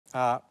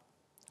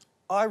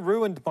I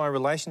ruined my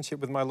relationship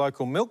with my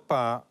local milk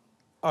bar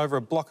over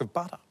a block of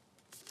butter.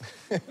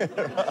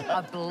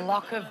 A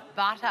block of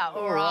butter,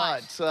 all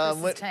right.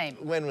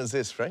 When was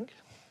this, Frank?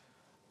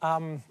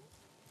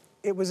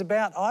 It was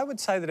about, I would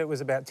say that it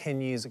was about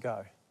 10 years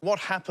ago. What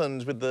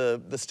happened with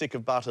the stick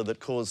of butter that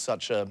caused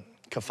such a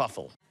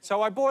kerfuffle?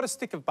 So I bought a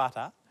stick of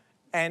butter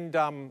and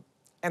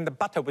the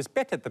butter was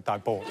better that I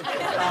bought.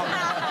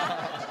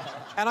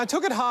 And I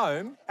took it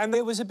home and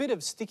there was a bit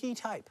of sticky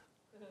tape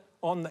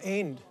on the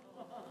end.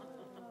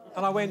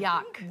 And I went,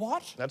 yuck.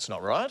 What? That's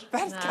not right.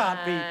 That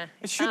can't be,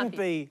 it shouldn't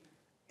be,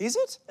 is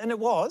it? And it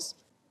was.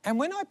 And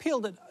when I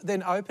peeled it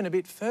then open a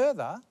bit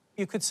further,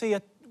 you could see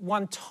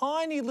one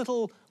tiny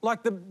little,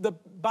 like the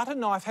butter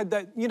knife had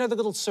that, you know, the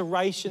little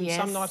serration, yes.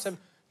 Some knives have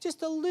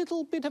just a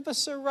little bit of a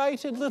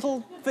serrated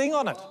little thing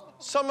on it.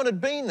 Someone had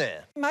been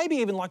there. Maybe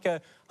even like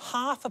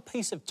half a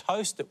piece of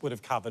toast it would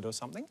have covered or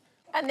something.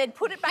 And then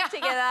put it back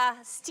together,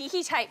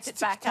 sticky taped it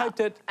back up,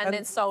 and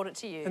then sold it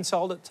to you. And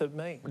sold it to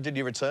me. Did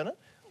you return it?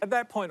 At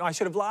that point, I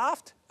should have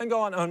laughed and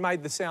gone and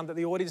made the sound that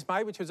the audience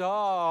made, which was,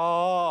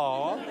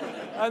 oh,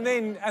 and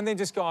then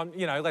just gone,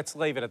 you know, let's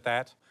leave it at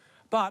that.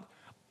 But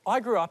I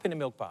grew up in a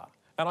milk bar,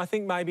 and I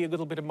think maybe a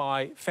little bit of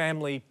my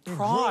family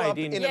pride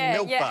in a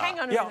milk bar. hang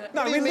on a minute.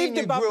 No, we lived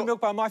above the milk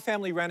bar. My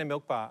family ran a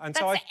milk bar, and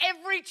That's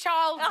every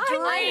child's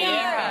dream.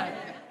 Yeah.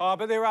 Oh,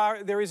 but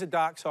there is a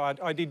dark side.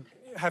 I did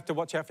have to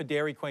watch out for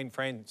Dairy Queen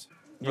friends.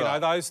 You know,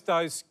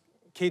 those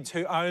kids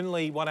who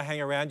only want to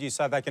hang around you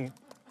so they can.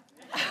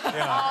 You know.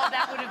 Oh,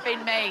 that would have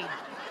been me.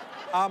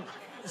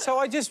 So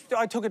I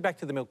took it back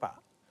to the milk bar.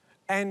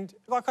 And,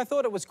 like, I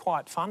thought it was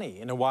quite funny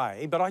in a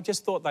way, but I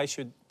just thought they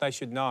should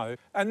know.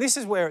 And this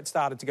is where it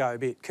started to go a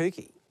bit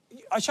kooky.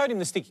 I showed him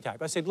the sticky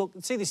tape. I said, look,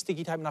 see this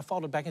sticky tape? And I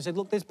folded back and said,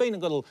 look, there's been a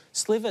little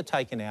sliver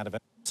taken out of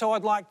it. So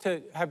I'd like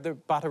to have the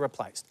butter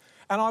replaced.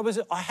 And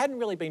I hadn't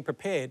really been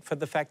prepared for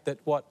the fact that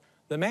what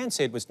the man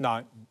said was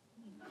no.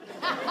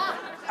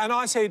 And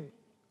I said,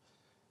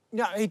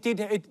 no,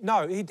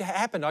 it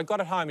happened. I got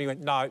it home and he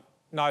went, no.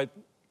 And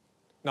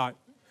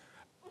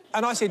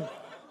I said,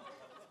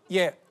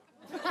 yeah.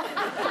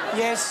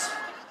 Yes.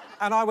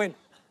 And I went,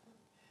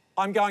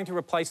 I'm going to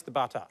replace the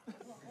butter.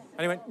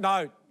 And he went,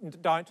 no,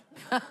 don't.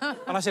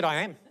 And I said, I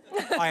am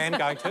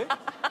going to.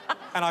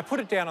 And I put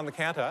it down on the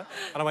counter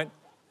and I went,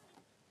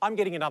 I'm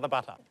getting another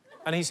butter.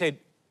 And he said,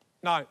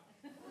 no.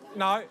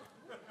 And I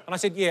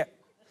said, yeah.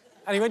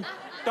 And he went,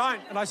 don't.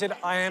 And I said,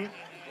 I am.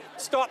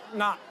 Stop,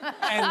 no.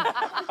 And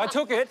I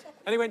took it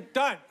and he went,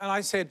 don't. And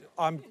I said,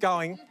 I'm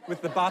going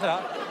with the butter.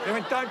 And he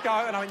went, don't go.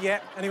 And I went,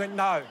 yeah. And he went,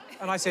 no.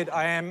 And I said,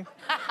 I am.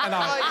 And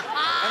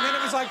and then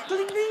it was like,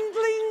 gling, gling,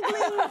 gling,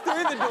 gling,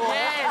 through the door.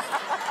 Yes.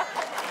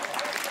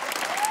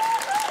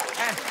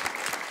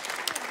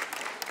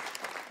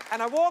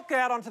 And I walked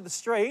out onto the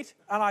street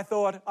and I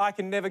thought, I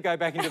can never go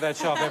back into that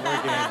shop ever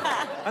again.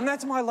 And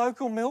that's my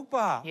local milk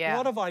bar. Yeah.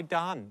 What have I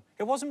done?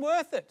 It wasn't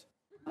worth it.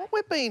 What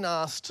we're being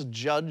asked to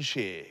judge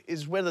here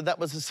is whether that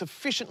was a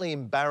sufficiently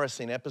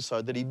embarrassing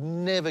episode that he'd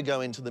never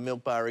go into the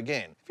milk bar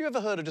again. Have you ever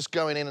heard of just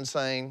going in and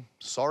saying,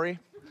 sorry?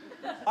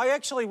 I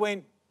actually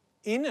went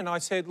in and I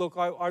said, look,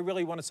 I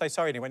really want to say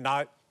sorry. And he went,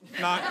 no.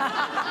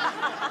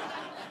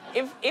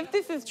 If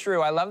this is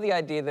true, I love the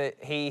idea that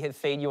he has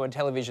seen you on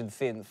television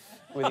since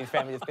with his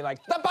family just been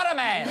like, the butter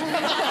man!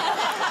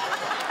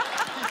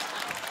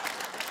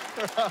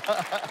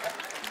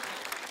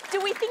 Do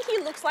we think he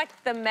looks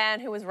like the man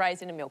who was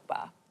raised in a milk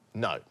bar?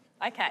 No.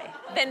 OK,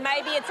 then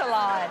maybe it's a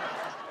lie.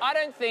 I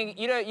don't think...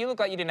 You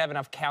look like you didn't have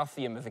enough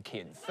calcium as a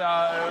kid,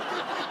 so...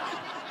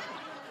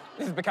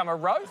 This has become a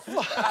roast.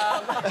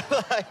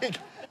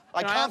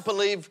 I can't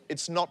believe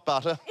it's not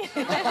butter.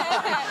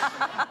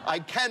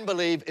 I can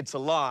believe it's a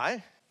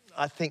lie.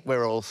 I think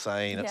we're all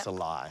saying it's a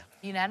lie.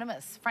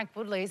 Unanimous. Frank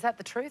Woodley, is that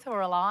the truth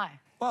or a lie?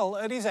 Well,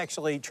 it is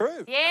actually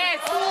true. Yes!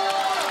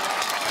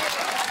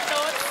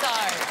 Thought so.